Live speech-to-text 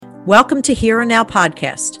Welcome to Here and Now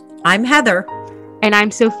podcast. I'm Heather. And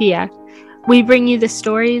I'm Sophia. We bring you the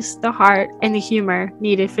stories, the heart, and the humor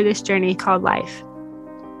needed for this journey called life.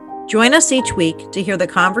 Join us each week to hear the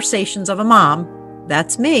conversations of a mom,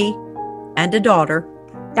 that's me, and a daughter,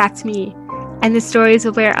 that's me, and the stories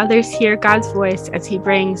of where others hear God's voice as He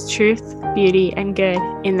brings truth, beauty, and good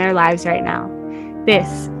in their lives right now.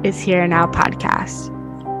 This is Here and Now podcast.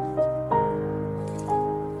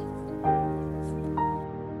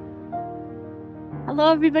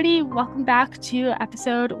 Hello, everybody. Welcome back to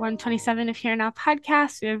episode 127 of Here Now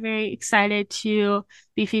podcast. We are very excited to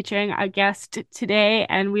be featuring our guest today,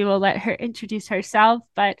 and we will let her introduce herself.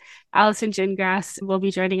 But Allison Gingras will be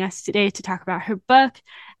joining us today to talk about her book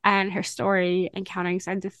and her story, Encountering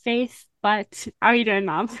Signs of Faith. But how are you doing,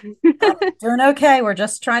 Mom? Doing okay. We're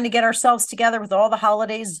just trying to get ourselves together with all the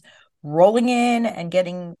holidays rolling in and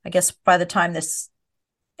getting, I guess, by the time this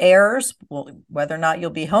airs, well, whether or not you'll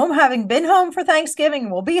be home, having been home for Thanksgiving,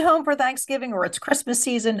 we'll be home for Thanksgiving, or it's Christmas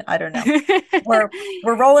season. I don't know.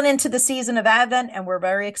 We're rolling into the season of Advent, and we're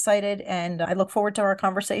very excited. And I look forward to our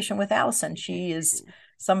conversation with Allison. She is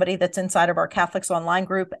somebody that's inside of our Catholics Online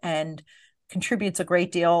group and contributes a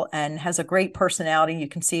great deal and has a great personality. You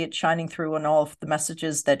can see it shining through in all of the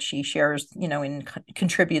messages that she shares, and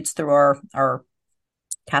contributes through our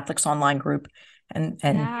Catholics Online group. And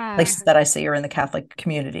places that I see are in the Catholic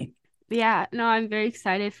community. Yeah, no, I'm very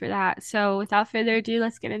excited for that. So without further ado,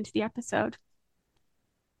 let's get into the episode.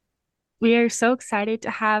 We are so excited to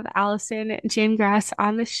have Allison Gingras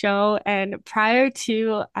on the show. And prior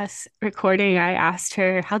to us recording, I asked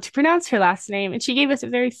her how to pronounce her last name, and she gave us a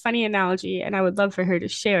very funny analogy, and I would love for her to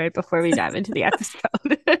share it before we dive into the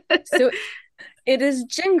episode. So it is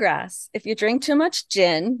gingras. If you drink too much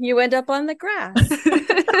gin, you end up on the grass.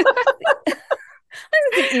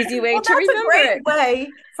 That's an easy way to remember it. That's a great way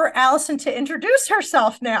for Allison to introduce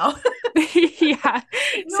herself now. Yeah.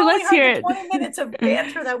 So let's hear it. 20 minutes of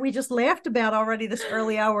banter that we just laughed about already this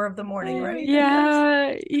early hour of the morning, right?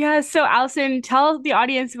 Yeah. Yeah. So Allison, tell the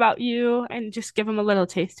audience about you and just give them a little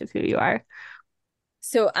taste of who you are.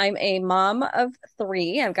 So I'm a mom of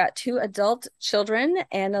 3. I've got 2 adult children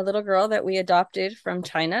and a little girl that we adopted from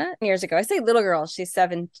China years ago. I say little girl, she's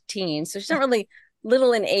 17. So she's not really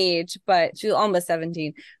little in age, but she's almost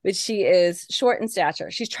 17, but she is short in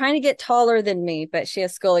stature. She's trying to get taller than me, but she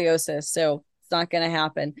has scoliosis, so it's not going to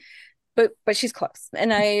happen. But she's close.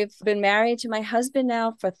 And I've been married to my husband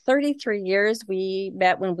now for 33 years. We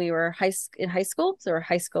met when we were in high school, so we're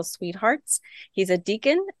high school sweethearts. He's a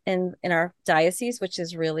deacon in our diocese, which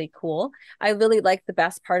is really cool. I really like the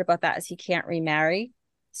best part about that is he can't remarry.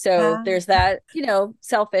 So there's that,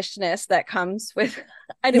 selfishness that comes with,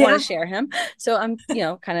 I didn't want to share him. So I'm,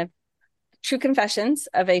 kind of true confessions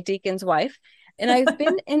of a deacon's wife. And I've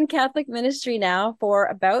been in Catholic ministry now for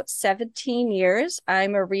about 17 years.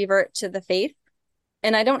 I'm a revert to the faith,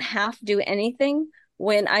 and I don't have to do anything.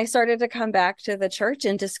 When I started to come back to the church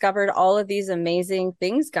and discovered all of these amazing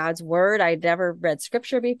things, God's word, I'd never read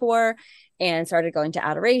scripture before, and started going to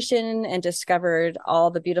adoration and discovered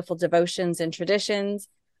all the beautiful devotions and traditions.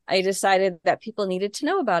 I decided that people needed to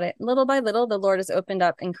know about it. Little by little, the Lord has opened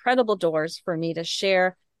up incredible doors for me to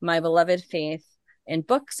share my beloved faith in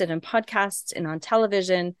books and in podcasts and on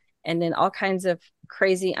television and in all kinds of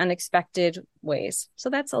crazy, unexpected ways. So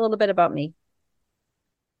that's a little bit about me.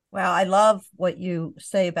 Well, I love what you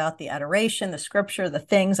say about the adoration, the scripture, the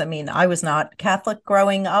things. I mean, I was not Catholic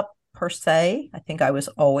growing up per se. I think I was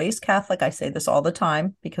always Catholic. I say this all the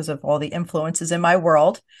time because of all the influences in my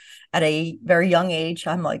world. At a very young age,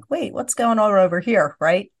 I'm like, wait, what's going on over here,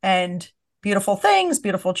 right? And beautiful things,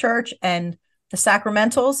 beautiful church, and the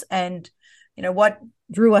sacramentals. And, what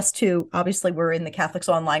drew us to, obviously, we're in the Catholics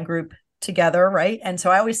Online group together, right? And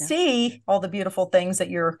so I always see all the beautiful things that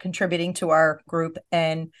you're contributing to our group,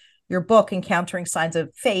 and your book, Encountering Signs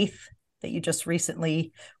of Faith, that you just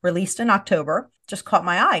recently released in October, just caught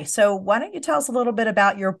my eye. So why don't you tell us a little bit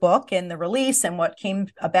about your book and the release and what came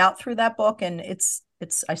about through that book? And it's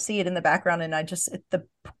I see it in the background, and the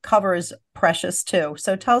cover is precious too.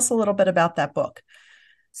 So tell us a little bit about that book.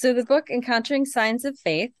 So the book, Encountering Signs of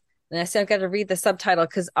Faith, and I said I've got to read the subtitle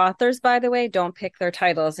because authors, by the way, don't pick their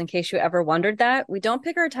titles, in case you ever wondered that. We don't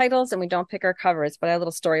pick our titles and we don't pick our covers, but I have a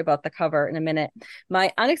little story about the cover in a minute.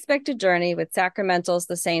 My unexpected journey with sacramentals,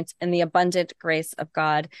 the saints, and the abundant grace of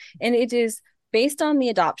God. And it is based on the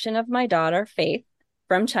adoption of my daughter, Faith,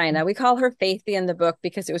 from China. We call her Faithy in the book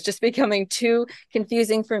because it was just becoming too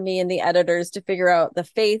confusing for me and the editors to figure out the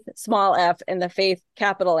Faith, small f, and the Faith,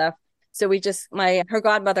 capital F. So her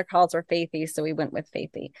godmother calls her Faithy, so we went with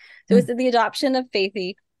Faithy. So it's the adoption of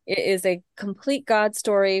Faithy It is a complete God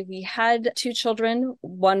story. We had two children.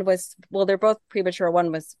 One was, well, they're both premature.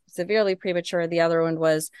 One was severely premature. The other one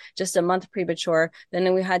was just a month premature.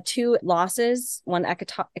 Then we had two losses, one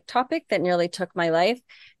ectopic that nearly took my life.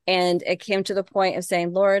 And it came to the point of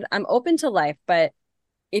saying, Lord, I'm open to life, but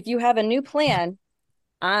if you have a new plan,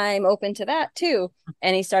 I'm open to that too.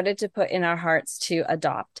 And he started to put in our hearts to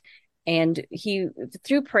adopt. And he,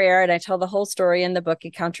 through prayer, and I tell the whole story in the book,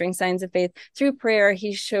 Encountering Signs of Faith, through prayer,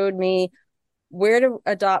 he showed me where to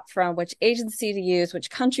adopt from, which agency to use, which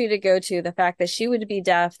country to go to, the fact that she would be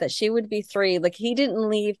deaf, that she would be 3. Like, he didn't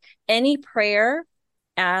leave any prayer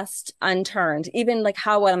asked unturned. Even like,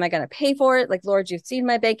 how am I going to pay for it? Like, Lord, you've seen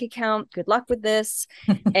my bank account. Good luck with this.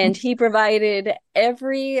 And he provided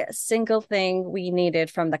every single thing we needed,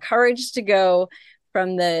 from the courage to go,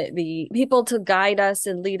 from the people to guide us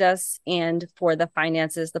and lead us, and for the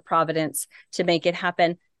finances, the providence to make it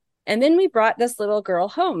happen. And then we brought this little girl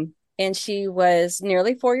home, and she was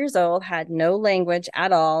nearly 4 years old, had no language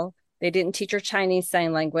at all. They didn't teach her Chinese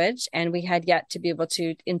Sign Language, and we had yet to be able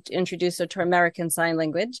to introduce her to American Sign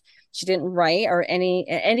Language. She didn't write or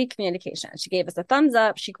any communication. She gave us a thumbs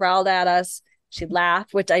up. She growled at us. She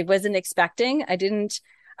laughed, which I wasn't expecting.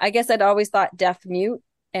 I guess I'd always thought deaf mute,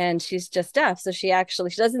 and she's just deaf. So she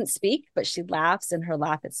doesn't speak, but she laughs, and her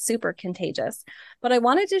laugh is super contagious. But I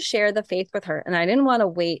wanted to share the faith with her, and I didn't want to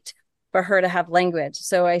wait for her to have language.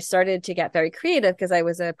 So I started to get very creative, because I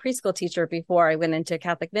was a preschool teacher before I went into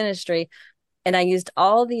Catholic ministry. And I used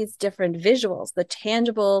all these different visuals, the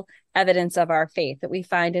tangible evidence of our faith that we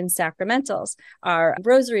find in sacramentals, our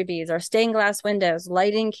rosary beads, our stained glass windows,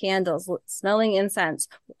 lighting candles, smelling incense,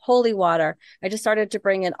 holy water. I just started to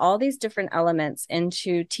bring in all these different elements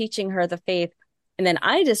into teaching her the faith. And then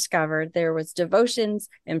I discovered there was devotions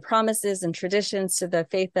and promises and traditions to the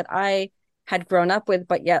faith that I had grown up with,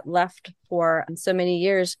 but yet left for so many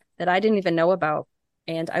years that I didn't even know about.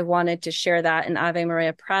 And I wanted to share that, and Ave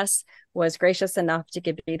Maria Press was gracious enough to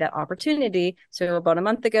give me that opportunity. So about a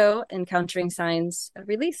month ago, Encountering Signs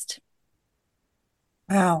released.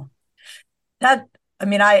 Wow.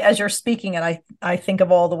 As you're speaking, and I think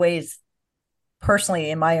of all the ways personally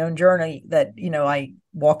in my own journey that, I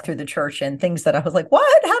walk through the church and things that I was like,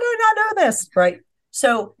 what? How do I not know this? Right.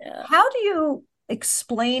 So how do you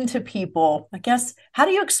explain to people, how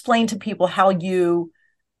do you explain to people how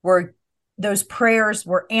those prayers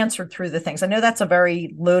were answered through the things? I know that's a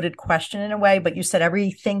very loaded question in a way, but you said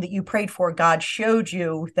everything that you prayed for, God showed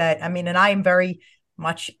you that. And I am very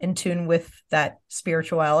much in tune with that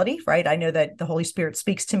spirituality, right? I know that the Holy Spirit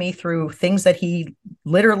speaks to me through things that he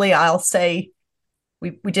literally, I'll say,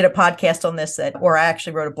 we did a podcast on this, or I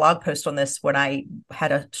actually wrote a blog post on this when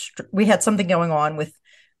we had something going on with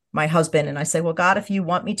my husband. And I say, well, God, if you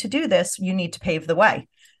want me to do this, you need to pave the way.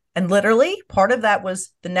 And literally part of that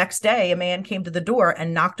was the next day, a man came to the door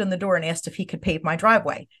and knocked on the door and asked if he could pave my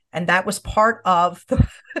driveway. And that was part of the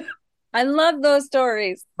I love those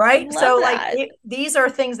stories. Right. So these are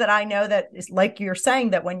things that I know that is, like you're saying,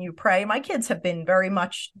 that when you pray, my kids have been very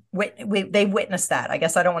much, they've witnessed that. I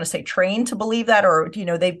guess I don't want to say trained to believe that, or,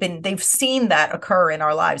 they've seen that occur in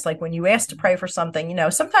our lives. Like when you ask to pray for something,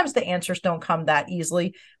 sometimes the answers don't come that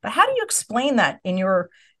easily, but how do you explain that in your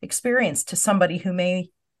experience to somebody who may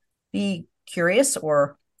be curious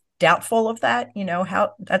or doubtful of that?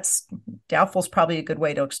 How that's doubtful is probably a good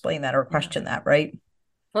way to explain that or question that. Right.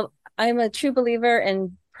 Well, I'm a true believer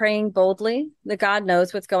in praying boldly. That God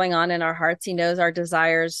knows what's going on in our hearts. He knows our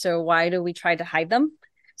desires. So why do we try to hide them?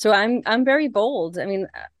 So I'm very bold.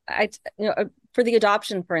 For the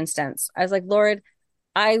adoption, for instance, I was like, Lord,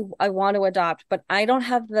 I want to adopt, but I don't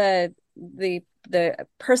have the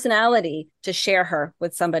personality to share her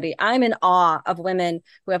with somebody. I'm in awe of women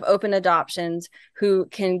who have open adoptions, who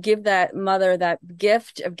can give that mother that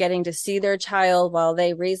gift of getting to see their child while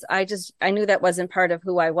they raise. I knew that wasn't part of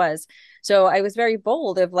who I was. So I was very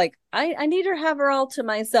bold of like, I need to have her all to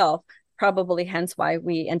myself, probably hence why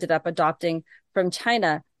we ended up adopting from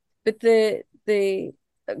China. But the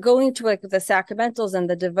going to like the sacramentals and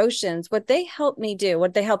the devotions, what they help me do,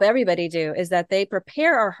 what they help everybody do, is that they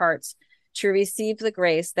prepare our hearts to receive the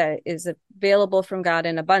grace that is available from God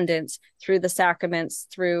in abundance through the sacraments,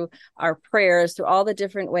 through our prayers, through all the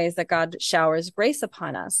different ways that God showers grace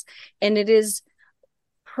upon us. And it is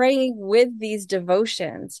praying with these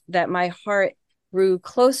devotions that my heart grew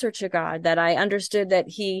closer to God, that I understood that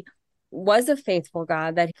he was a faithful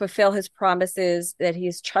God, that he fulfill his promises, that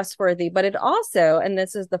he's trustworthy. But it also, and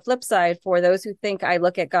this is the flip side for those who think I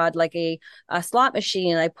look at God like a slot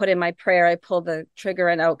machine, I put in my prayer, I pull the trigger,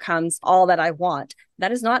 and out comes all that I want.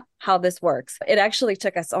 That is not how this works. It actually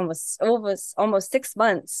took us almost 6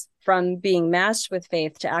 months from being matched with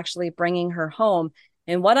faith to actually bringing her home.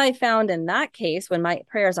 And what I found in that case, when my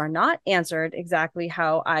prayers are not answered exactly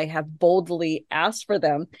how I have boldly asked for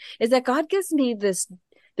them, is that God gives me this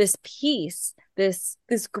peace, this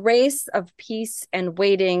grace of peace and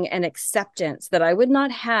waiting and acceptance that I would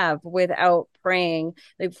not have without praying.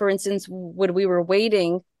 Like, for instance, when we were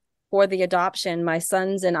waiting for the adoption, my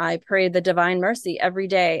sons and I prayed the Divine Mercy every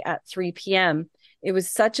day at 3 p.m. It was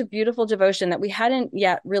such a beautiful devotion that we hadn't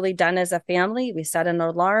yet really done as a family. We set an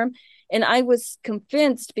alarm, and I was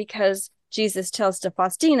convinced, because Jesus tells to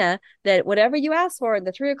Faustina that whatever you ask for in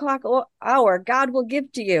the 3 o'clock hour, God will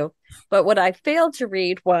give to you. But what I failed to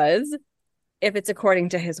read was, if it's according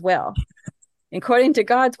to his will. According to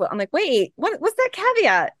God's will. I'm like, wait, what's that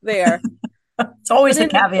caveat there? It's always a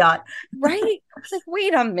caveat. Right? I was like,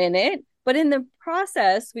 wait a minute. But in the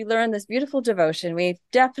process, we learned this beautiful devotion. We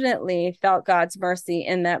definitely felt God's mercy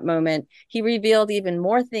in that moment. He revealed even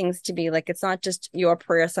more things to be like, it's not just your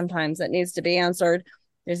prayer sometimes that needs to be answered.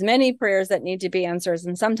 There's many prayers that need to be answered.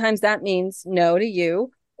 And sometimes that means no to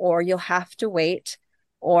you, or you'll have to wait,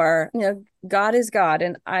 or, God is God.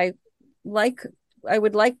 And I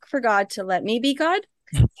would like for God to let me be God,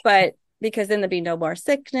 but because then there'd be no more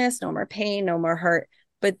sickness, no more pain, no more hurt.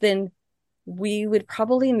 But then we would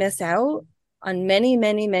probably miss out on many,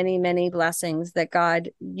 many, many, many blessings that God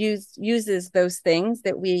uses those things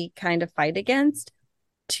that we kind of fight against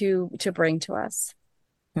to bring to us.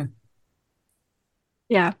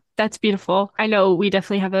 Yeah, that's beautiful. I know we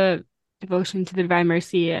definitely have a devotion to the Divine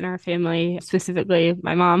Mercy in our family, specifically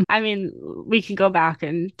my mom. I mean, we can go back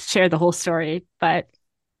and share the whole story, but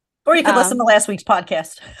or you could listen to last week's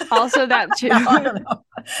podcast. Also that too. No, I don't know.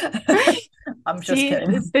 I'm just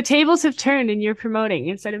kidding. The tables have turned and you're promoting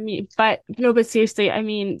instead of me. But no, but seriously, I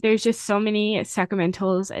mean, there's just so many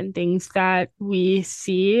sacramentals and things that we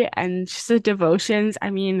see, and just the devotions.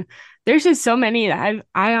 I mean, there's just so many that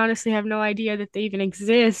I honestly have no idea that they even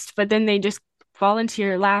exist, but then they just fall into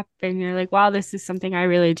your lap and you're like, wow, this is something I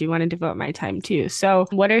really do want to devote my time to. So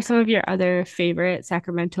what are some of your other favorite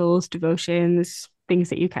sacramentals, devotions, things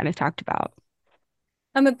that you kind of talked about?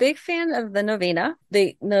 I'm a big fan of the novena.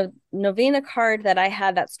 The novena card that I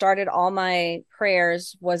had that started all my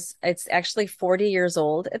prayers it's actually 40 years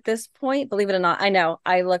old at this point. Believe it or not. I know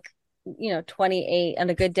I look, 28 on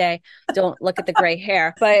a good day. Don't look at the gray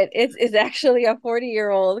hair, but it's actually a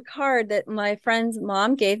 40-year-old card that my friend's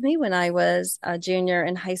mom gave me when I was a junior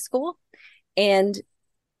in high school. And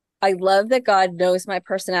I love that God knows my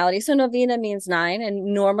personality. So novena means 9, and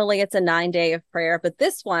normally it's a 9-day of prayer, but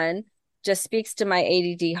this one just speaks to my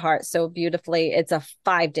ADD heart so beautifully. It's a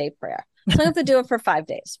 5-day prayer. So I don't have to do it for 5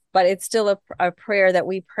 days, but it's still a prayer that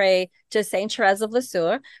we pray to Saint Therese of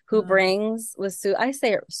Lisieux, who brings Lisieux, I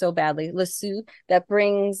say it so badly, Lisieux, that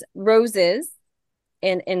brings roses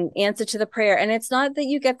in answer to the prayer. And it's not that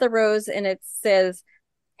you get the rose and it says,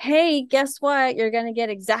 hey, guess what? You're going to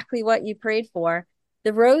get exactly what you prayed for.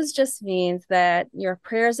 The rose just means that your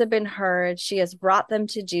prayers have been heard. She has brought them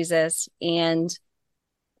to Jesus, and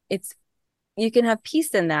you can have peace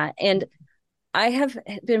in that. And I have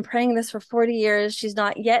been praying this for 40 years. She's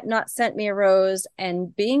not sent me a rose,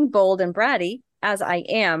 and being bold and bratty as I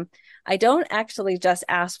am, I don't actually just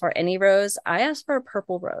ask for any rose. I ask for a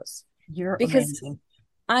purple rose. You're amazing.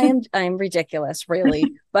 I'm ridiculous,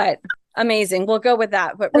 really, but amazing. We'll go with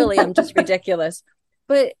that. But really, I'm just ridiculous.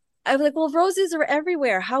 But I was like, well, roses are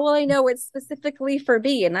everywhere. How will I know it's specifically for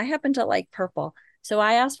me? And I happen to like purple. So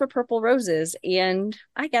I asked for purple roses and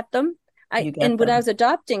I get them. When I was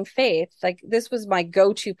adopting faith, like this was my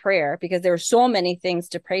go-to prayer because there were so many things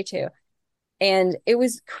to pray to. And it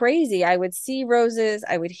was crazy. I would see roses.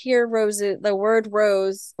 I would hear roses, the word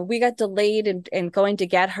rose. We got delayed in going to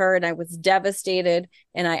get her, and I was devastated.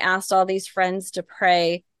 And I asked all these friends to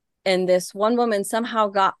pray. And this one woman somehow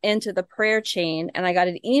got into the prayer chain, and I got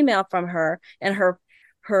an email from her, and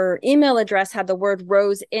her email address had the word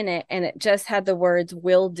rose in it, and it just had the words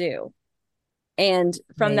will do. And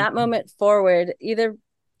from that moment forward, either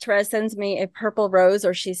Therese sends me a purple rose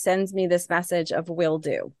or she sends me this message of will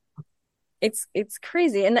do. It's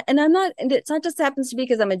crazy. And it's not just happens to be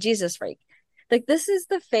because I'm a Jesus freak. Like, this is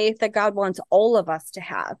the faith that God wants all of us to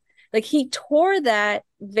have. Like, he tore that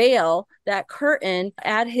veil, that curtain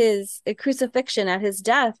at his crucifixion, at his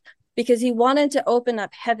death, because he wanted to open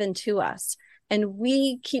up heaven to us. And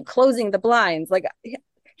we keep closing the blinds. Like,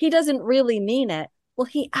 he doesn't really mean it. Well,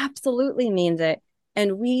 he absolutely means it.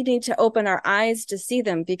 And we need to open our eyes to see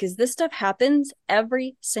them, because this stuff happens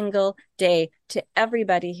every single day to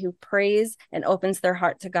everybody who prays and opens their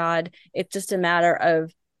heart to God. It's just a matter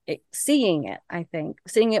of seeing it, I think,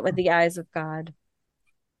 seeing it with the eyes of God.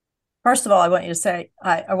 First of all, I want you to say,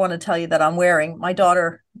 I want to tell you that I'm wearing my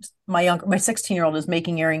daughter, my 16-year-old is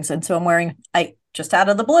making earrings. And so I just out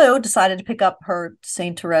of the blue decided to pick up her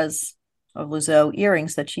Saint Therese of Lisieux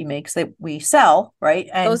earrings that she makes that we sell. Right.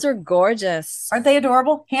 And those are gorgeous. aren't they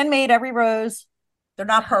adorable? Handmade, every rose. They're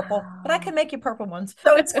not purple, but I can make you purple ones.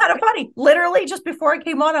 So it's kind of funny. Literally, just before I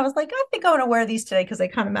came on, I was like, I think I want to wear these today because they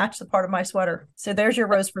kind of match the part of my sweater. So there's your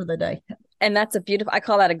rose for the day. And that's a beautiful, I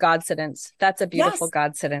call that a godsidence. That's a beautiful Yes.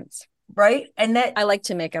 godsidence. Right. And that I like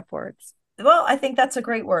to make up words. Well, I think that's a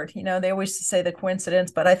great word. They always say the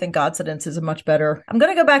coincidence, but I think Godsidence is a much better. I'm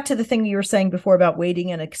going to go back to the thing you were saying before about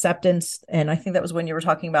waiting and acceptance. And I think that was when you were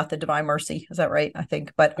talking about the divine mercy. Is that right? I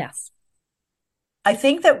think. But yes, I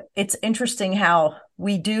think that it's interesting how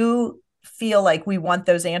we do feel like we want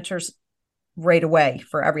those answers right away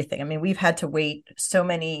for everything. I mean, we've had to wait so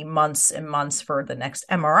many months and months for the next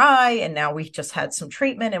MRI. And now we just had some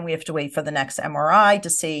treatment and we have to wait for the next MRI to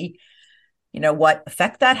see what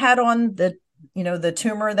effect that had on the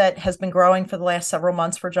tumor that has been growing for the last several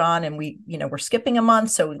months for John. And we're skipping a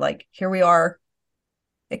month. So here we are.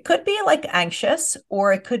 It could be like anxious,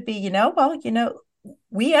 or it could be,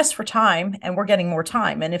 we asked for time and we're getting more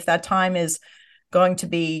time. And if that time is going to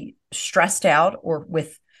be stressed out or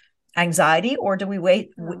with anxiety, or do we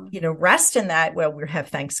wait, rest in that? Well, we have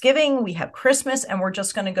Thanksgiving, we have Christmas, and we're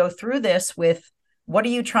just going to go through this with, what are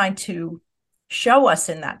you trying to show us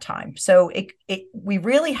in that time? So we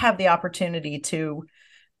really have the opportunity to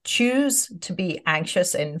choose to be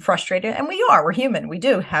anxious and frustrated. And we're human. We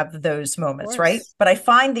do have those moments, right? But I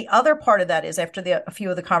find the other part of that is after a few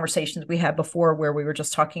of the conversations we had before, where we were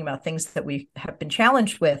just talking about things that we have been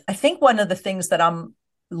challenged with. I think one of the things that I'm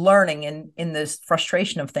learning in this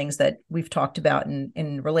frustration of things that we've talked about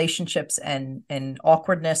in relationships and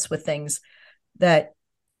awkwardness with things, that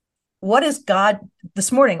what is God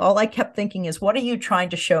this morning? All I kept thinking is, what are you trying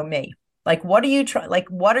to show me? What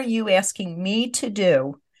are you asking me to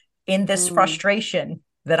do in this frustration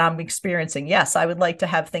that I'm experiencing? Yes, I would like to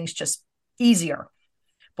have things just easier,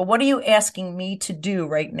 but what are you asking me to do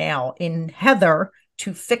right now in Heather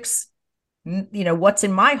to fix, what's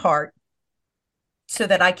in my heart, so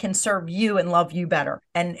that I can serve you and love you better?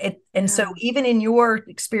 So even in your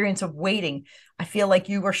experience of waiting, I feel like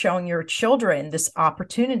you were showing your children this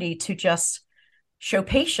opportunity to just show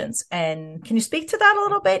patience. And can you speak to that a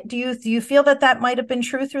little bit? Do you feel that might have been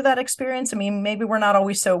true through that experience? I mean, maybe we're not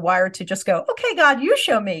always so wired to just go, okay, God, you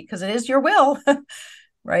show me, because it is your will,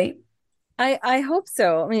 right? I hope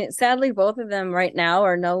so. I mean, sadly, both of them right now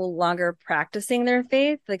are no longer practicing their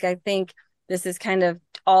faith. I think this is kind of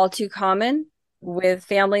all too common with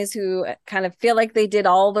families who kind of feel like they did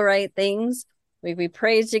all the right things. We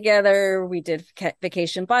prayed together. We did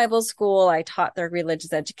vacation Bible school. I taught their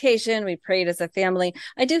religious education. We prayed as a family.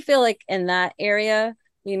 I do feel like in that area,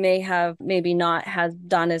 we maybe not have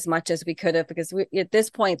done as much as we could have, because at this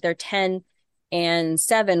point, they're 10 and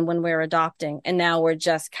 7 when we're adopting. And now we're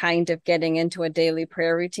just kind of getting into a daily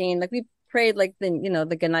prayer routine. We prayed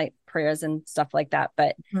the goodnight prayers and stuff like that.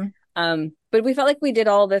 But but we felt like we did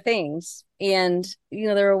all the things, and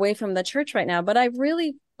they're away from the church right now. But I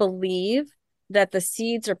really believe that the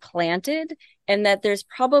seeds are planted, and that there's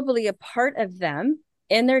probably a part of them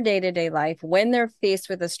in their day-to-day life, when they're faced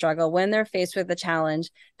with a struggle, when they're faced with a challenge,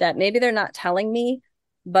 that maybe they're not telling me,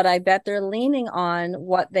 but I bet they're leaning on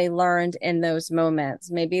what they learned in those moments.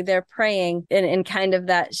 Maybe they're praying in kind of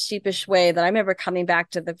that sheepish way that I remember coming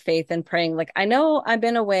back to the faith and praying, I know I've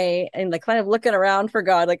been away, and kind of looking around for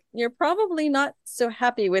God, you're probably not so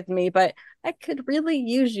happy with me, but I could really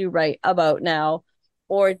use you right about now.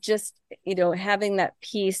 Or just, having that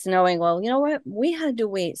peace, knowing, well, you know what? We had to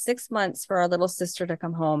wait 6 months for our little sister to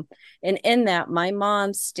come home. And in that, my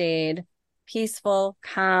mom stayed peaceful,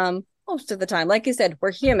 calm, most of the time. Like you said,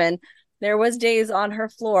 we're human. There was days on her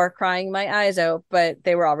floor crying my eyes out, but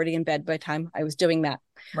they were already in bed by the time I was doing that.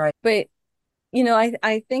 Right. But,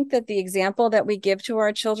 I think that the example that we give to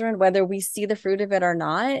our children, whether we see the fruit of it or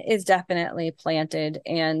not, is definitely planted.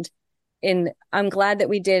 And I'm glad that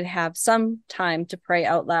we did have some time to pray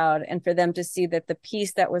out loud, and for them to see that the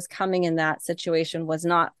peace that was coming in that situation was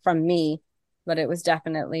not from me, but it was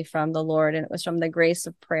definitely from the Lord, and it was from the grace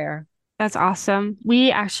of prayer. That's awesome.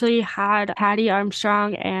 We actually had Patty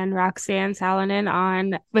Armstrong and Roxanne Salonen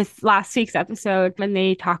on with last week's episode when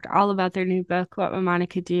they talked all about their new book, What Mamana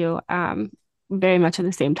Could Do. Very much on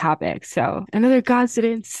the same topic. So another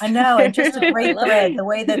coincidence. I know. And just a great thread, the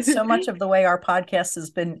way that so much of the way our podcast has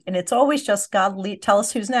been, and it's always just God tell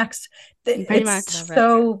us who's next. Pretty much.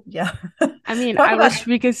 So, yeah. I mean, I wish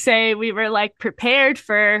we could say we were prepared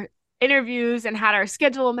for interviews and had our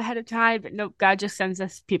schedule ahead of time, but nope, God just sends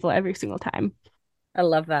us people every single time. I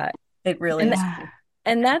love that. It really And is.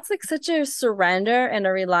 and that's like such a surrender and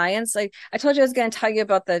a reliance. Like I told you, I was going to tell you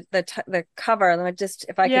about the cover. Let me just,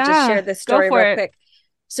 if I could just share Yeah, this go story for real it. quick.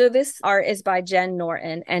 So this art is by Jen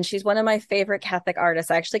Norton, and she's one of my favorite Catholic artists.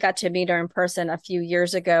 I actually got to meet her in person a few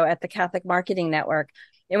years ago at the Catholic Marketing Network.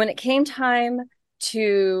 And when it came time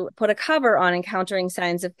to put a cover on Encountering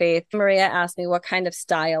Signs of Faith, Maria asked me what kind of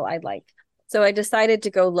style I like. So I decided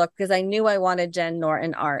to go look because I knew I wanted Jen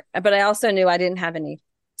Norton art, but I also knew I didn't have any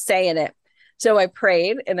say in it. So I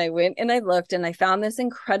prayed and I went and I looked and I found this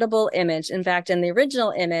incredible image. In fact, in the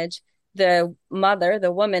original image, the mother,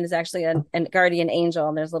 the woman, is actually a guardian angel,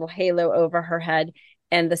 and there's a little halo over her head.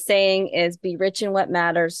 And the saying is, "Be rich in what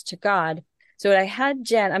matters to God." So I had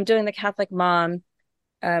Jen, I'm doing the Catholic Mom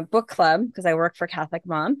book club because I work for Catholic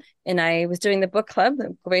Mom, and I was doing the book club.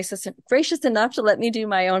 Gracious enough to let me do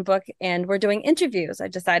my own book, and we're doing interviews. I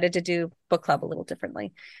decided to do book club a little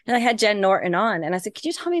differently, and I had Jen Norton on, and I said, "Could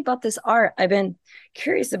you tell me about this art? I've been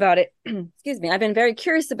curious about it." Excuse me, I've been very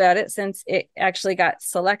curious about it since it actually got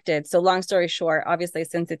selected. So long story short, obviously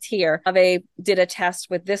since it's here, I did a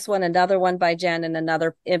test with this one, another one by Jen, and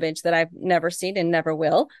another image that I've never seen and never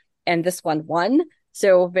will, and this one won.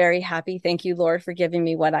 So very happy. Thank you, Lord, for giving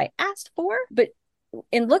me what I asked for. But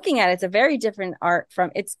in looking at it, it's a very different art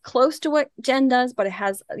from, it's close to what Jen does, but it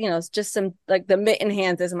has, it's just some like the mitten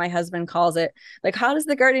hands, as my husband calls it. Like, how does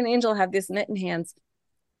the guardian angel have these mitten hands?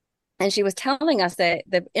 And she was telling us that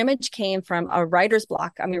the image came from a writer's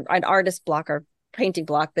block, an artist block or painting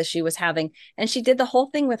block that she was having. And she did the whole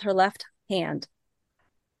thing with her left hand.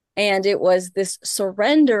 And it was this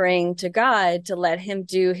surrendering to God to let him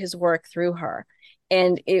do his work through her.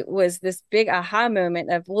 And it was this big aha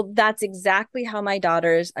moment of, well, that's exactly how my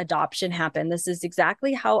daughter's adoption happened. This is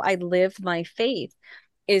exactly how I lived my faith,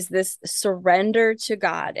 is this surrender to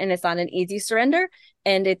God. And it's not an easy surrender.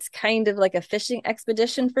 And it's kind of like a fishing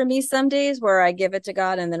expedition for me some days, where I give it to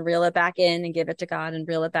God and then reel it back in and give it to God and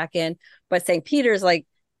reel it back in. But St. Peter's like,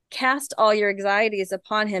 cast all your anxieties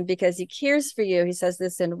upon him because he cares for you. He says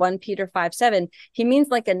this in 1 Peter 5:7. He means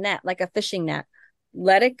like a net, like a fishing net.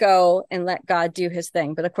 Let it go and let God do his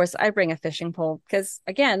thing. But of course, I bring a fishing pole because,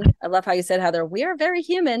 again, I love how you said, Heather, we are very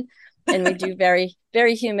human and we do very,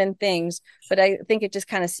 very human things. But I think it just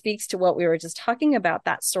kind of speaks to what we were just talking about,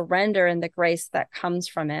 that surrender and the grace that comes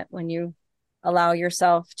from it when you allow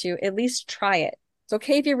yourself to at least try it. It's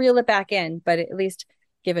okay if you reel it back in, but at least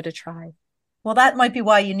give it a try. Well, that might be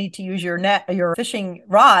why you need to use your fishing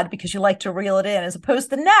rod, because you like to reel it in, as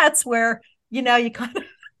opposed to nets where, you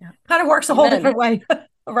kind of works a whole different way,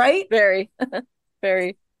 right? Very,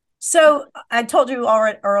 very. So I told you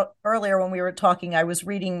already earlier when we were talking, I was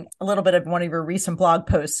reading a little bit of one of your recent blog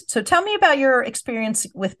posts. So tell me about your experience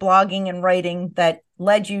with blogging and writing that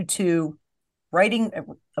led you to writing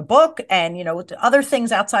a book and, other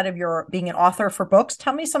things outside of your being an author for books.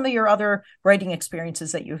 Tell me some of your other writing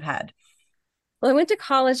experiences that you've had. Well, I went to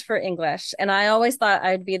college for English, and I always thought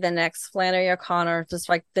I'd be the next Flannery O'Connor, just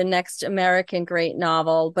like the next American great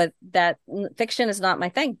novel, but that fiction is not my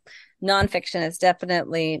thing. Nonfiction is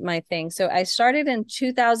definitely my thing. So I started in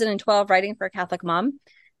 2012 writing for Catholic Mom.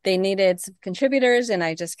 They needed some contributors, and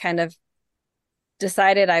I just kind of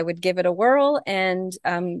decided I would give it a whirl. And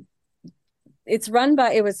it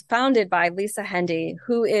was founded by Lisa Hendey,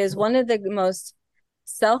 who is one of the most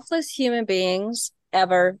selfless human beings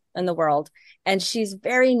ever in the world. And she's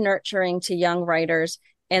very nurturing to young writers.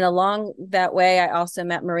 And along that way, I also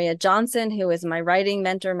met Maria Johnson, who is my writing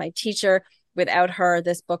mentor, my teacher. Without her,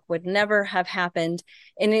 this book would never have happened.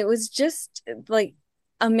 And it was just like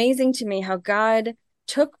amazing to me how God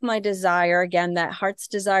took my desire, again, that heart's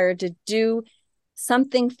desire to do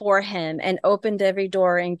something for him, and opened every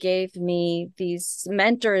door and gave me these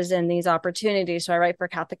mentors and these opportunities. So I write for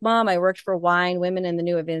Catholic Mom. I worked for Wine Women in the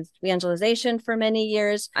New Evangelization for many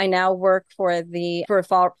years. I now work for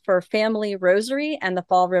Family Rosary and the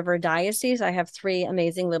Fall River Diocese. I have 3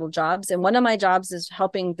 amazing little jobs. And one of my jobs is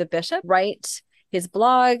helping the bishop write his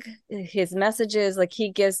blog, his messages, like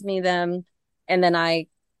he gives me them. And then I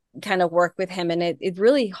kind of work with him. And it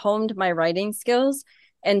really honed my writing skills,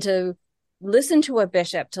 and to listen to a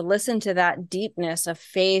bishop, to listen to that deepness of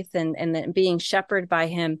faith and being shepherded by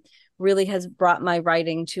him, really has brought my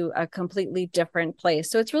writing to a completely different place.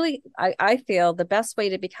 So it's really, I feel the best way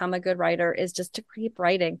to become a good writer is just to keep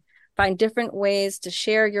writing, find different ways to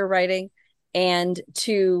share your writing, and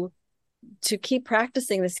to keep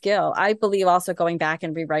practicing the skill. I believe also going back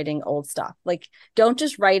and rewriting old stuff. Like, don't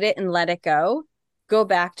just write it and let it go. Go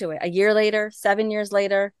back to it a year later, 7 years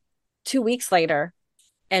later, 2 weeks later,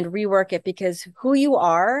 and rework it, because who you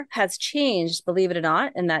are has changed, believe it or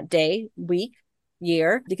not, in that day, week,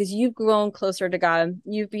 year because you've grown closer to God,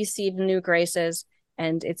 you've received new graces,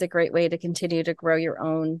 and it's a great way to continue to grow your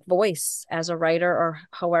own voice as a writer or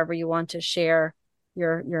however you want to share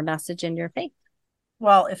your message and your faith.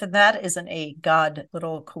 Well, if that isn't a God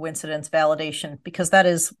little coincidence validation, because that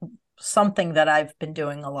is something that I've been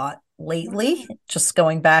doing a lot lately, just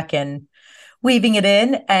going back and weaving it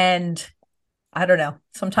in. And I don't know.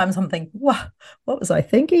 Sometimes I'm thinking, what was I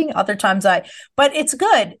thinking? Other times but it's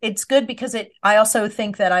good. It's good because I also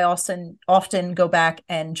think that I often go back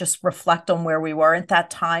and just reflect on where we were at that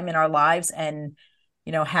time in our lives and,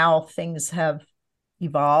 how things have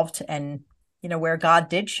evolved and, where God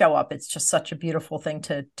did show up. It's just such a beautiful thing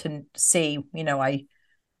to see. I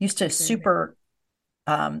used to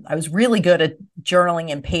I was really good at journaling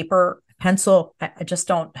in paper, pencil. I just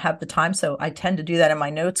don't have the time. So I tend to do that in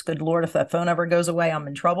my notes. Good Lord, if that phone ever goes away, I'm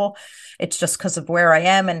in trouble. It's just because of where I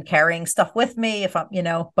am and carrying stuff with me. If I'm,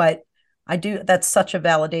 but I do, that's such a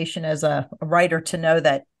validation as a writer to know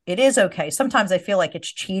that it is okay. Sometimes I feel like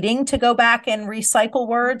it's cheating to go back and recycle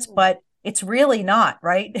words, but it's really not,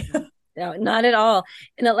 right? No, not at all.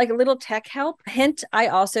 And like a little tech help hint, I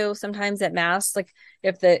also sometimes at mass, like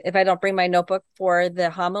if I don't bring my notebook for the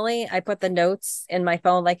homily, I put the notes in my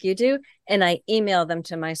phone like you do, and I email them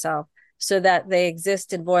to myself so that they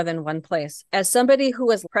exist in more than one place. As somebody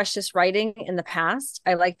who has precious writing in the past,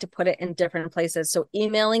 I like to put it in different places. So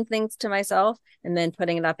emailing things to myself and then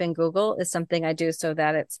putting it up in Google is something I do so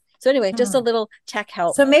that it's so anyway, just a little tech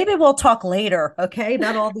help. So maybe we'll talk later, okay?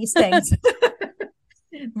 About all these things.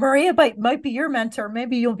 Maria might be your mentor.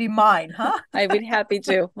 Maybe you'll be mine, huh? I'd be happy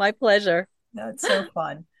to. My pleasure. That's so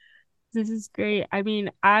fun. This is great. I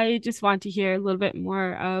mean, I just want to hear a little bit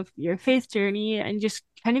more of your faith journey and just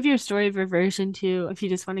kind of your story of reversion too, if you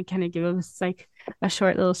just want to kind of give us like a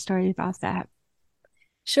short little story about that.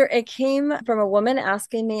 Sure. It came from a woman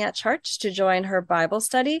asking me at church to join her Bible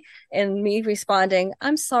study and me responding,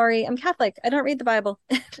 I'm sorry, I'm Catholic. I don't read the Bible.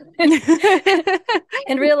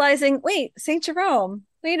 And realizing, wait, St. Jerome,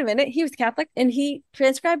 wait a minute, he was Catholic and he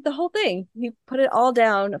transcribed the whole thing. He put it all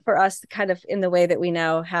down for us kind of in the way that we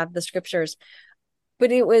now have the scriptures.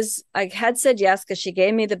 But I had said yes because she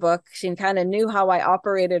gave me the book. She kind of knew how I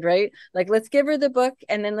operated, right? Like, let's give her the book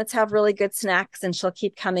and then let's have really good snacks and she'll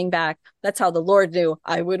keep coming back. That's how the Lord knew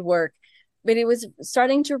I would work. But it was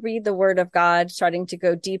starting to read the word of God, starting to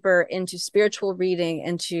go deeper into spiritual reading,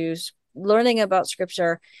 into learning about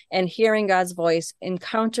scripture and hearing God's voice,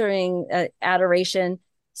 encountering adoration,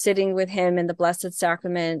 sitting with him in the Blessed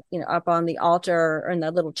Sacrament, up on the altar or in the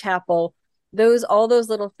little chapel. All those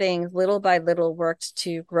little things, little by little, worked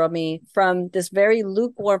to grow me from this very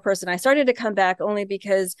lukewarm person. I started to come back only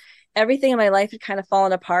because everything in my life had kind of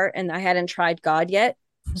fallen apart and I hadn't tried God yet.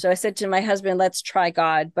 So I said to my husband, let's try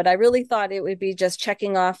God. But I really thought it would be just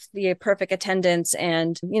checking off the perfect attendance.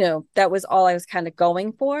 And, that was all I was kind of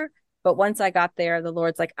going for. But once I got there, the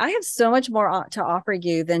Lord's like, I have so much more to offer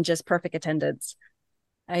you than just perfect attendance.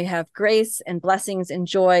 I have grace and blessings and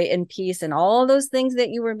joy and peace and all those things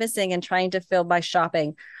that you were missing and trying to fill by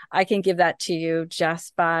shopping. I can give that to you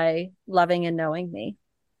just by loving and knowing me.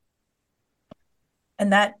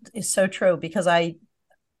 And that is so true because I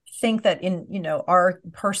think that in, our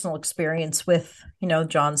personal experience with,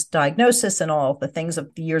 John's diagnosis and all the things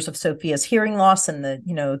of the years of Sophia's hearing loss and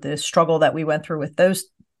the struggle that we went through with those,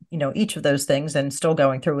 each of those things and still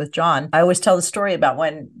going through with John. I always tell the story about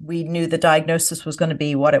when we knew the diagnosis was going to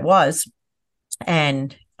be what it was.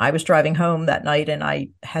 And I was driving home that night and I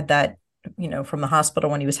had that, from the hospital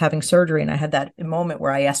when he was having surgery. And I had that moment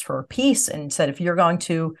where I asked for a peace and said, if you're going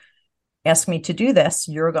to ask me to do this,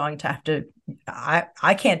 you're going to have to,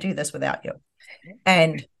 I can't do this without you.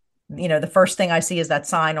 And the first thing I see is that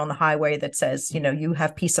sign on the highway that says, you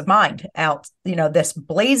have peace of mind out, this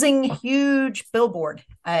blazing huge billboard.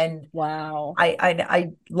 And wow, I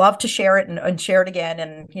love to share it and share it again.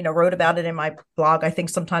 And, wrote about it in my blog. I think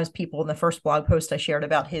sometimes people in the first blog post I shared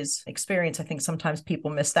about his experience, I think sometimes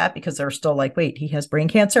people miss that because they're still like, wait, he has brain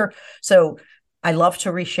cancer. So I love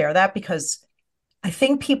to reshare that because I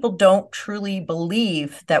think people don't truly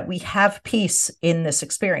believe that we have peace in this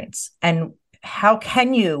experience. And how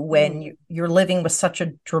can you when you're living with such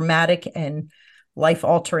a dramatic and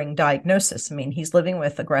life-altering diagnosis? I mean, he's living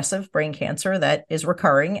with aggressive brain cancer that is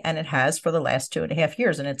recurring, and it has for the last 2.5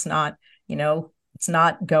 years. And it's not, it's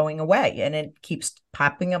not going away, and it keeps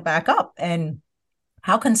popping back up. And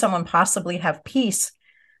how can someone possibly have peace?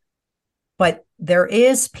 But there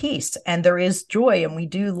is peace and there is joy, and we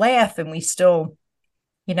do laugh, and we still,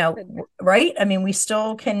 right? I mean, we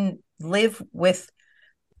still can live with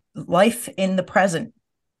life in the present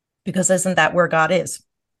because isn't that where God is?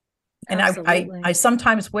 And I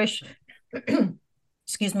sometimes wish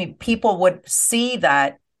excuse me, people would see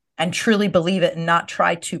that and truly believe it and not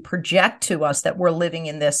try to project to us that we're living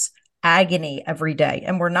in this agony every day.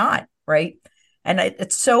 And we're not, right? And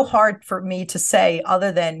it's so hard for me to say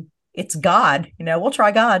other than it's God, we'll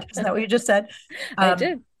try God. Isn't that what you just said? I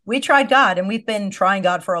did. We tried God, and we've been trying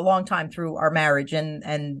God for a long time through our marriage,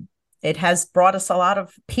 and it has brought us a lot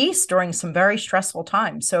of peace during some very stressful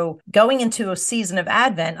times. So going into a season of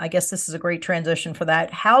Advent, I guess this is a great transition for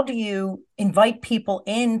that. How do you invite people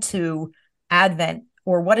into Advent,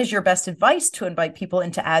 or what is your best advice to invite people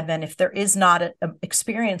into Advent if there is not an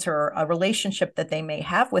experience or a relationship that they may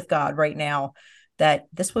have with God right now, that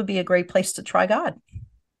this would be a great place to try God?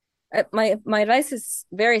 My advice is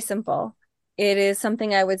very simple. It is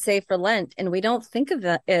something I would say for Lent, and we don't think of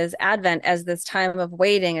it as Advent as this time of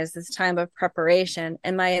waiting, as this time of preparation.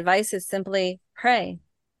 And my advice is simply pray.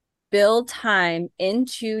 Build time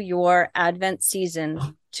into your Advent season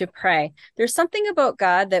to pray. There's something about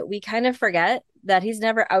God that we kind of forget, that he's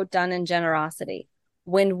never outdone in generosity.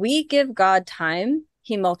 When we give God time,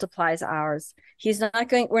 he multiplies ours. We're not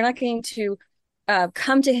going to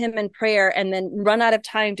come to him in prayer and then run out of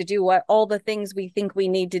time to do all the things we think we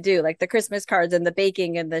need to do, like the Christmas cards and the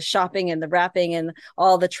baking and the shopping and the wrapping and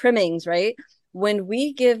all the trimmings, right? When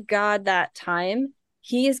we give God that time,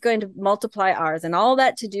 he is going to multiply ours, and all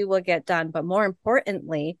that to do will get done. But more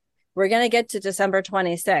importantly, we're going to get to December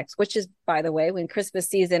 26th, which is, by the way, when Christmas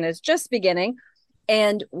season is just beginning,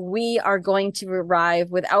 and we are going to arrive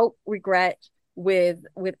without regret,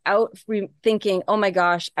 without thinking, oh my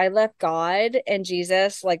gosh, I left God and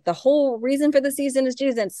Jesus, like the whole reason for the season is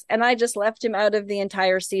Jesus, and I just left him out of the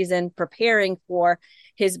entire season preparing for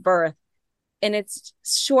his birth. And it's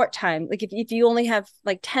short time. Like if you only have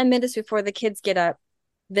like 10 minutes before the kids get up,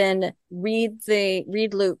 then read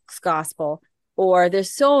Luke's gospel. Or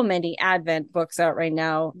there's so many Advent books out right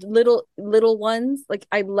now, little ones. Like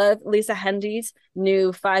I love Lisa Hendy's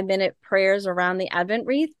new 5-minute prayers around the Advent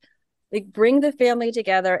wreath. Like bring the family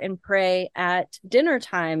together and pray at dinner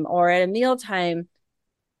time or at a meal time.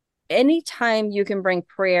 Anytime you can bring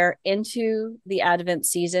prayer into the Advent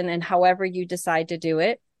season, and however you decide to do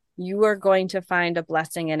it, you are going to find a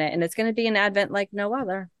blessing in it. And it's going to be an Advent like no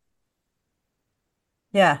other.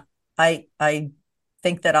 Yeah, I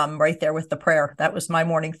think that I'm right there with the prayer. That was my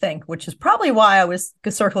morning thing, which is probably why I was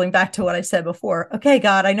circling back to what I said before. Okay,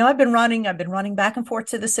 God, I know I've been running back and forth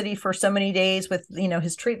to the city for so many days with,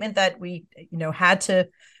 his treatment that we, had to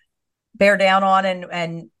bear down on,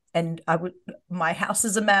 and my house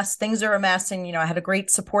is a mess. Things are a mess. And, I had a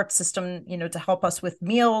great support system, to help us with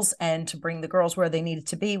meals and to bring the girls where they needed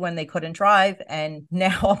to be when they couldn't drive. And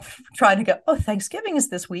now I'm trying to go, oh, Thanksgiving is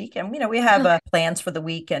this week. And, we have plans for the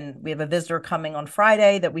week, and we have a visitor coming on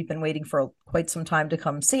Friday that we've been waiting for quite some time to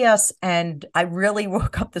come see us. And I really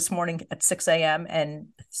woke up this morning at 6 a.m. and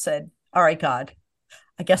said, all right, God,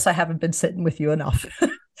 I guess I haven't been sitting with you enough.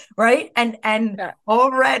 Right. And yeah.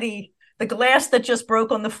 Already the glass that just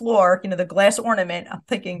broke on the floor, the glass ornament, I'm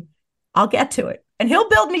thinking, I'll get to it. And he'll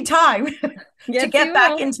build me time to get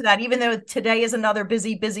back into that, even though today is another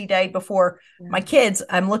busy, busy day before my kids.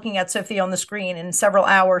 I'm looking at Sophia on the screen. In several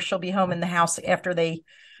hours, she'll be home in the house after they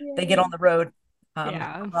get on the road.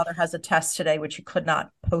 My mother has a test today, which he could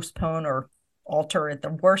not postpone or alter at the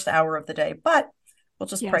worst hour of the day. But we'll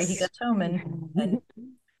just pray he gets home and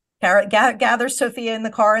gathers Sophia in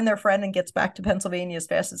the car and their friend and gets back to Pennsylvania as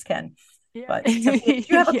fast as can. Yeah. But Sophia, do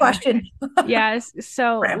you have a question? Yes.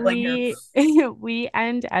 So we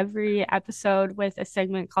end every episode with a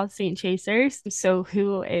segment called Saint Chasers. So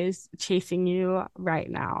who is chasing you right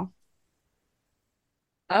now?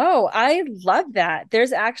 Oh, I love that.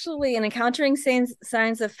 There's actually an Encountering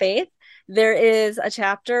Signs of Faith. There is a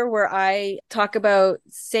chapter where I talk about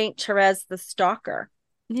Saint Therese the Stalker.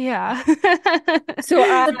 Yeah. So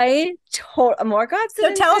more God.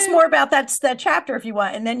 So tell us more about that chapter if you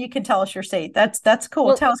want, and then you can tell us your saint. That's cool.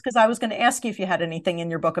 Well, tell us, because I was going to ask you if you had anything in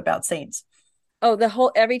your book about saints.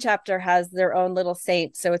 Oh, every chapter has their own little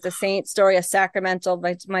saint. So it's a saint story, a sacramental,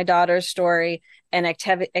 my daughter's story, and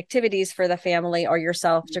activities for the family or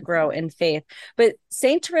yourself to grow in faith. But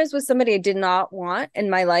Saint Therese was somebody I did not want in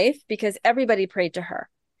my life because everybody prayed to her.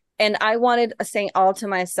 And I wanted a saint all to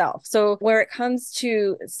myself. So where it comes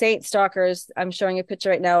to saint stalkers, I'm showing a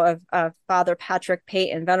picture right now of Father Patrick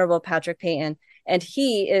Peyton, Venerable Patrick Peyton. And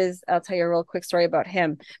he is, I'll tell you a real quick story about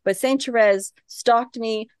him. But Saint Therese stalked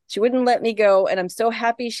me. She wouldn't let me go. And I'm so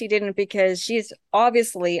happy she didn't, because she's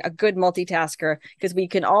obviously a good multitasker, because we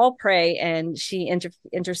can all pray and she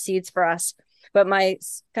intercedes for us. But my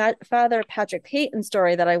Father Patrick Peyton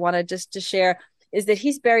story that I wanted just to share is that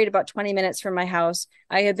he's buried about 20 minutes from my house.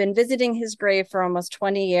 I have been visiting his grave for almost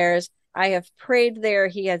 20 years. I have prayed there.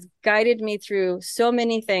 He has guided me through so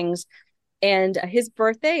many things. And his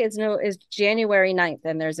birthday is January 9th.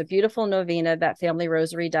 And there's a beautiful novena that Family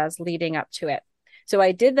Rosary does leading up to it. So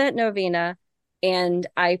I did that novena and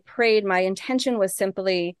I prayed. My intention was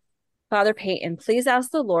simply, Father Peyton, please ask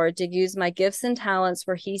the Lord to use my gifts and talents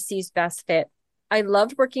where he sees best fit. I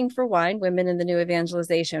loved working for WINE, Women in the New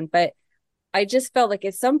Evangelization, but I just felt like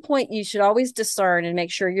at some point you should always discern and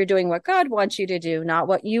make sure you're doing what God wants you to do, not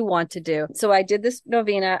what you want to do. So I did this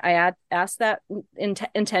novena. I asked that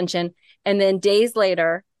intention. And then days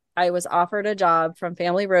later, I was offered a job from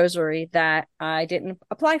Family Rosary that I didn't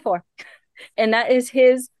apply for. And that is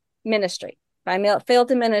his ministry. I failed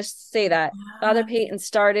to say that. Father Peyton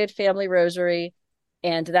started Family Rosary,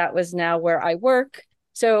 and that was now where I work.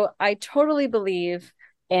 So I totally believe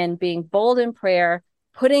in being bold in prayer,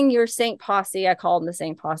 putting your Saint Posse, I call them the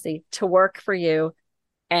Saint Posse, to work for you,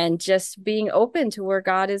 and just being open to where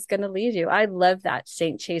God is going to lead you. I love that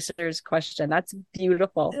Saint Chaser's question. That's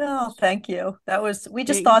beautiful. Oh, thank you. We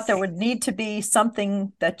just thought there would need to be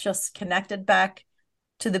something that just connected back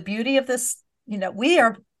to the beauty of this. We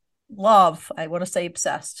are I want to say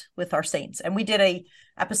obsessed with our saints. And we did a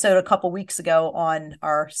episode a couple weeks ago on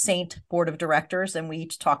our saint board of directors. And we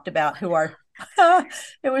each talked about who our,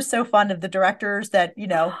 it was so fun of the directors that,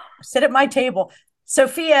 sit at my table.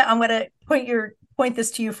 Sophia, I'm going to point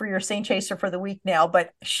this to you for your Saint Chaser for the week now,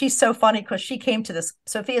 but she's so funny because she came to this.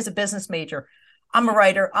 Sophia's a business major. I'm a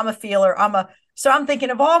writer. I'm a feeler. So I'm thinking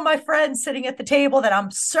of all my friends sitting at the table that I'm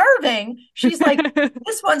serving. She's like,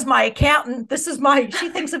 this one's my accountant. She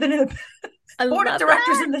thinks of it in the board of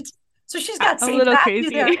directors. So she's got a little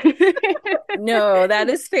crazy. No, that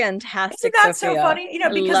is fantastic. Isn't that Sophia? So funny?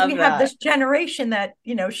 Because we have this generation that,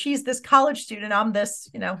 she's this college student. I'm this,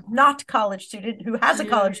 not college student who has a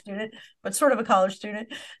college student, but sort of a college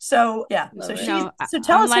student. So yeah. So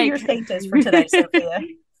tell us who your saint is for today, Sophia.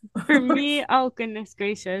 For me, oh goodness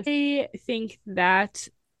gracious. I think that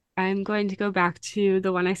I'm going to go back to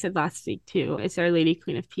the one I said last week too. It's Our Lady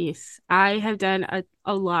Queen of Peace. I have done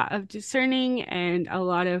a lot of discerning and a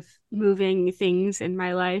lot of moving things in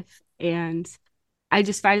my life. And I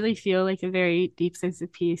just finally feel like a very deep sense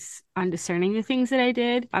of peace on discerning the things that I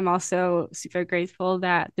did. I'm also super grateful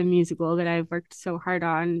that the musical that I've worked so hard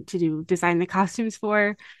on to design the costumes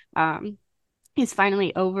for, is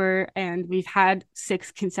finally over, and we've had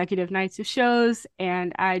 6 consecutive nights of shows,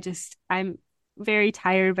 and I'm very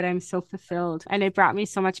tired, but I'm so fulfilled. And it brought me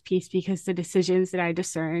so much peace because the decisions that I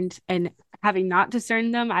discerned, and having not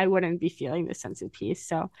discerned them, I wouldn't be feeling the sense of peace.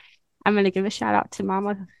 So I'm going to give a shout out to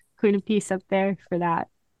Mama Queen of Peace up there for that.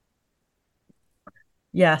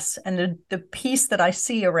 Yes. And the peace that I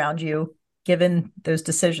see around you, given those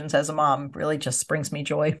decisions as a mom, really just brings me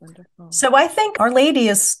joy. Wonderful. So I think Our Lady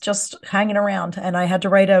is just hanging around, and I had to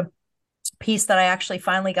write a piece that I actually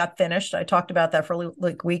finally got finished. I talked about that for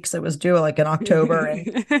like weeks. It was due like in October,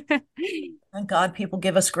 and thank God people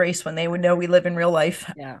give us grace when they would know we live in real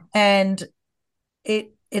life. Yeah. And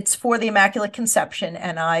it's for the Immaculate Conception,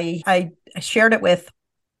 and I shared it with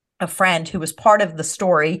a friend who was part of the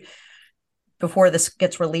story before this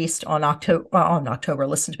gets released on October,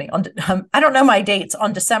 listen to me. I don't know my dates.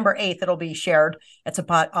 On December 8th, it'll be shared.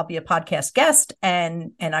 I'll be a podcast guest,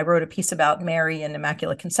 and I wrote a piece about Mary and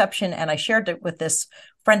Immaculate Conception, and I shared it with this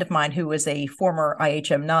friend of mine who was a former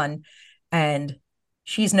IHM nun, and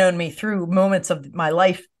she's known me through moments of my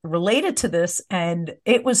life related to this, and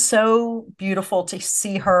it was so beautiful to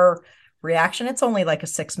see her reaction. It's only like a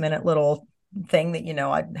 6-minute little thing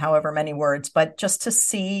that, however many words, but just to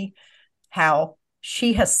see how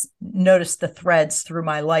she has noticed the threads through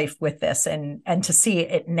my life with this, and to see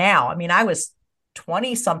it now. I mean, I was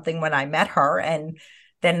 20 something when I met her, and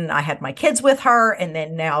then I had my kids with her. And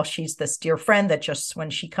then now she's this dear friend that just, when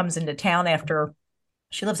she comes into town, after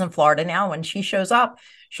she lives in Florida now, when she shows up,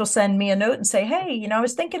 she'll send me a note and say, hey, I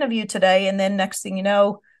was thinking of you today. And then next thing you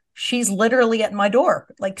know, she's literally at my door,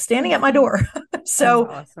 like standing at my door. So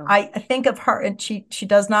awesome. I think of her, and she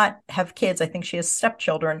does not have kids. I think she has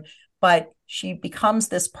stepchildren, but she becomes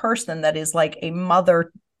this person that is like a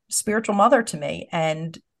mother, spiritual mother to me.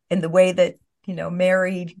 And in the way that,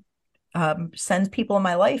 Mary sends people in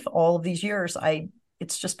my life all of these years,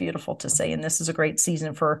 it's just beautiful to say. And this is a great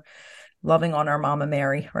season for loving on our Mama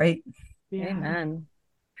Mary, right? Yeah. Amen.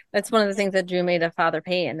 That's one of the things that drew me to Father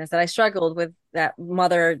Peyton, is that I struggled with that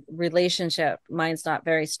mother relationship. Mine's not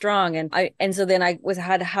very strong. And so then I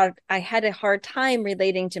had a hard time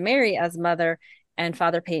relating to Mary as mother. And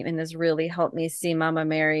Father Peyton has really helped me see Mama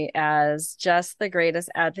Mary as just the greatest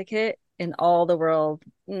advocate in all the world,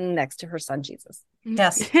 next to her son, Jesus.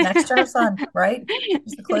 Yes, next to her son, right?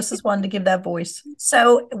 He's the closest one to give that voice.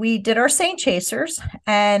 So we did our Saint Chasers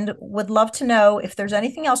and would love to know if there's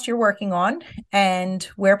anything else you're working on and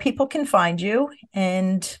where people can find you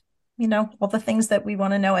and, all the things that we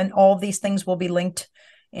want to know. And all of these things will be linked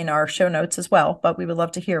in our show notes as well. But we would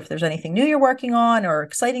love to hear if there's anything new you're working on or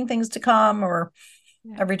exciting things to come or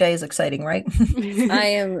every day is exciting, right? I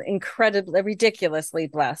am incredibly, ridiculously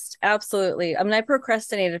blessed. Absolutely. I mean, I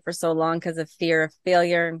procrastinated for so long because of fear of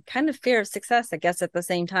failure and kind of fear of success, I guess, at the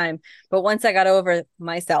same time. But once I got over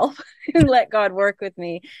myself and let God work with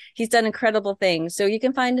me, he's done incredible things. So you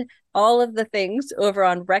can find all of the things over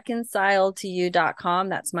on reconciledtoyou.com.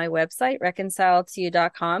 That's my website,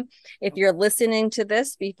 reconciledtoyou.com. If you're listening to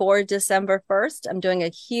this before December 1st, I'm doing a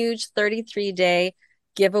huge 33-day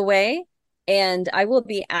giveaway. And I will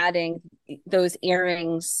be adding those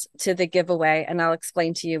earrings to the giveaway, and I'll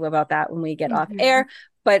explain to you about that when we get off air.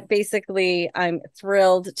 But basically, I'm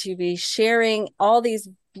thrilled to be sharing all these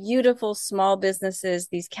beautiful small businesses,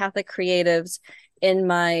 these Catholic creatives, in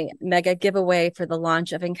my mega giveaway for the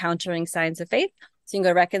launch of Encountering Signs of Faith. So you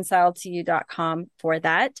can go to reconciledtoyou.com for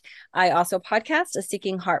that. I also podcast, a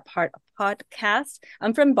Seeking Heart podcast.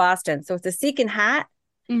 I'm from Boston, so it's a Seeking Hat.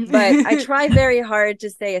 But I try very hard to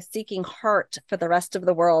say a seeking heart for the rest of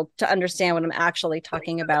the world to understand what I'm actually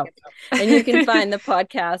talking about. And you can find the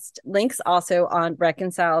podcast links also on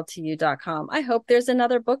reconciledtoyou.com. I hope there's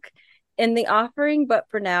another book in the offering, but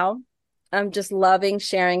for now, I'm just loving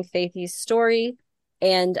sharing Faithy's story.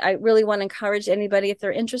 And I really want to encourage anybody, if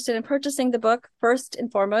they're interested in purchasing the book, first and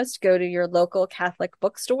foremost, go to your local Catholic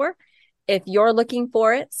bookstore. If you're looking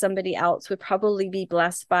for it, somebody else would probably be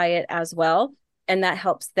blessed by it as well. And that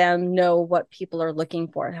helps them know what people are looking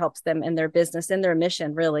for. It helps them in their business, in their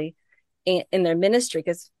mission, really, in their ministry,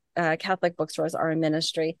 because Catholic bookstores are a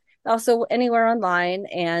ministry. Also, anywhere online,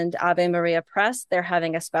 and Ave Maria Press, they're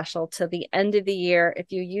having a special till the end of the year.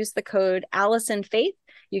 If you use the code AllisonFaith,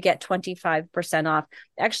 you get 25% off.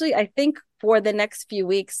 Actually, I think for the next few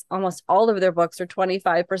weeks, almost all of their books are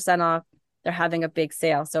 25% off. They're having a big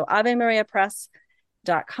sale. So Ave Maria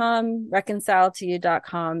Press.com,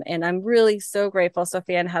 reconciledtoyou.com. And I'm really so grateful,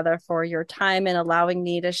 Sophia and Heather, for your time and allowing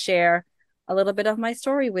me to share a little bit of my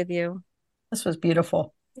story with you. This was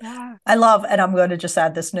beautiful. Yeah. I love, and I'm going to just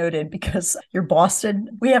add this note in because you're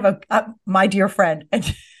Boston. We have my dear friend,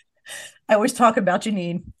 and I always talk about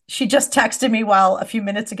Janine. She just texted me a few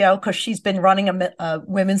minutes ago because she's been running a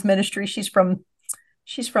women's ministry. She's from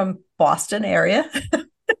Boston area.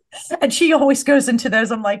 And she always goes into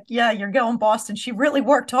those. I'm like, yeah, you're going Boston. She really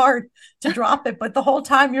worked hard to drop it. But the whole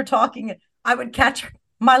time you're talking, I would catch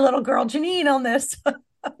my little girl Janine on this.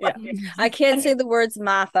 Yeah. I can't say the words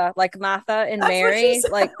Martha, like Martha and Mary.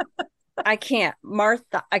 Like, I can't.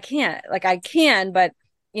 Martha, I can't. Like, I can, but,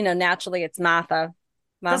 naturally it's Martha.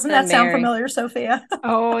 Doesn't that sound familiar, Sophia?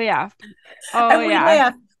 Oh, yeah. And we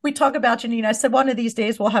laugh. We talk about Janine. I said, one of these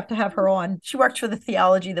days we'll have to have her on. She works for the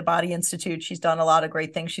Theology of the Body Institute. She's done a lot of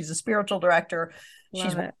great things. She's a spiritual director.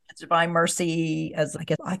 She's Divine Mercy as,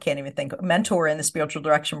 I can't even think, a mentor in the spiritual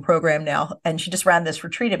direction program now. And she just ran this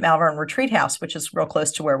retreat at Malvern Retreat House, which is real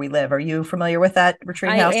close to where we live. Are you familiar with that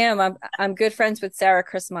retreat house? I am. I'm good friends with Sarah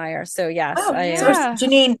Christmeyer. So yes, I am. So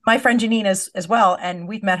Janine, my friend Janine as well. And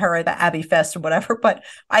we've met her at the Abbey Fest or whatever, but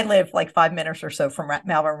I live like 5 minutes or so from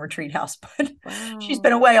Malvern Retreat House, but she's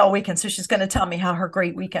been away all weekend. So she's going to tell me how her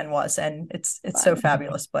great weekend was. And it's so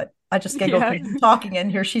fabulous, but I just giggled talking and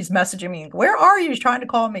here she's messaging me. Where are you? She's trying to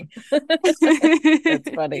call me. That's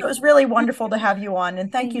funny. It was really wonderful to have you on. And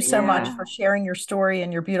thank you so much for sharing your story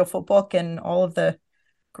and your beautiful book and all of the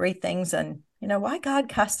great things. And, why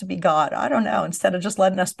God has to be God. I don't know, instead of just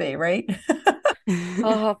letting us be, right?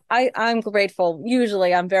 I'm grateful.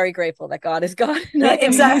 Usually I'm very grateful that God is God.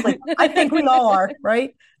 Exactly. I think we all are,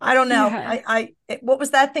 right? I don't know. Yeah. What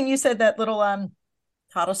was that thing you said, that little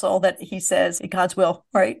codicil that he says, God's will,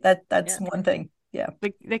 right? That's one thing. Yeah.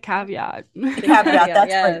 The caveat. The caveat.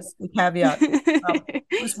 That's right. The caveat.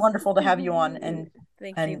 It was wonderful to have you on. And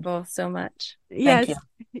thank you both so much. Yes.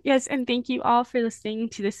 Yes. And thank you all for listening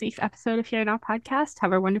to this week's episode of Here Now Podcast.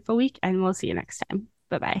 Have a wonderful week and we'll see you next time.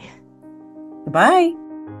 Bye-bye. Goodbye.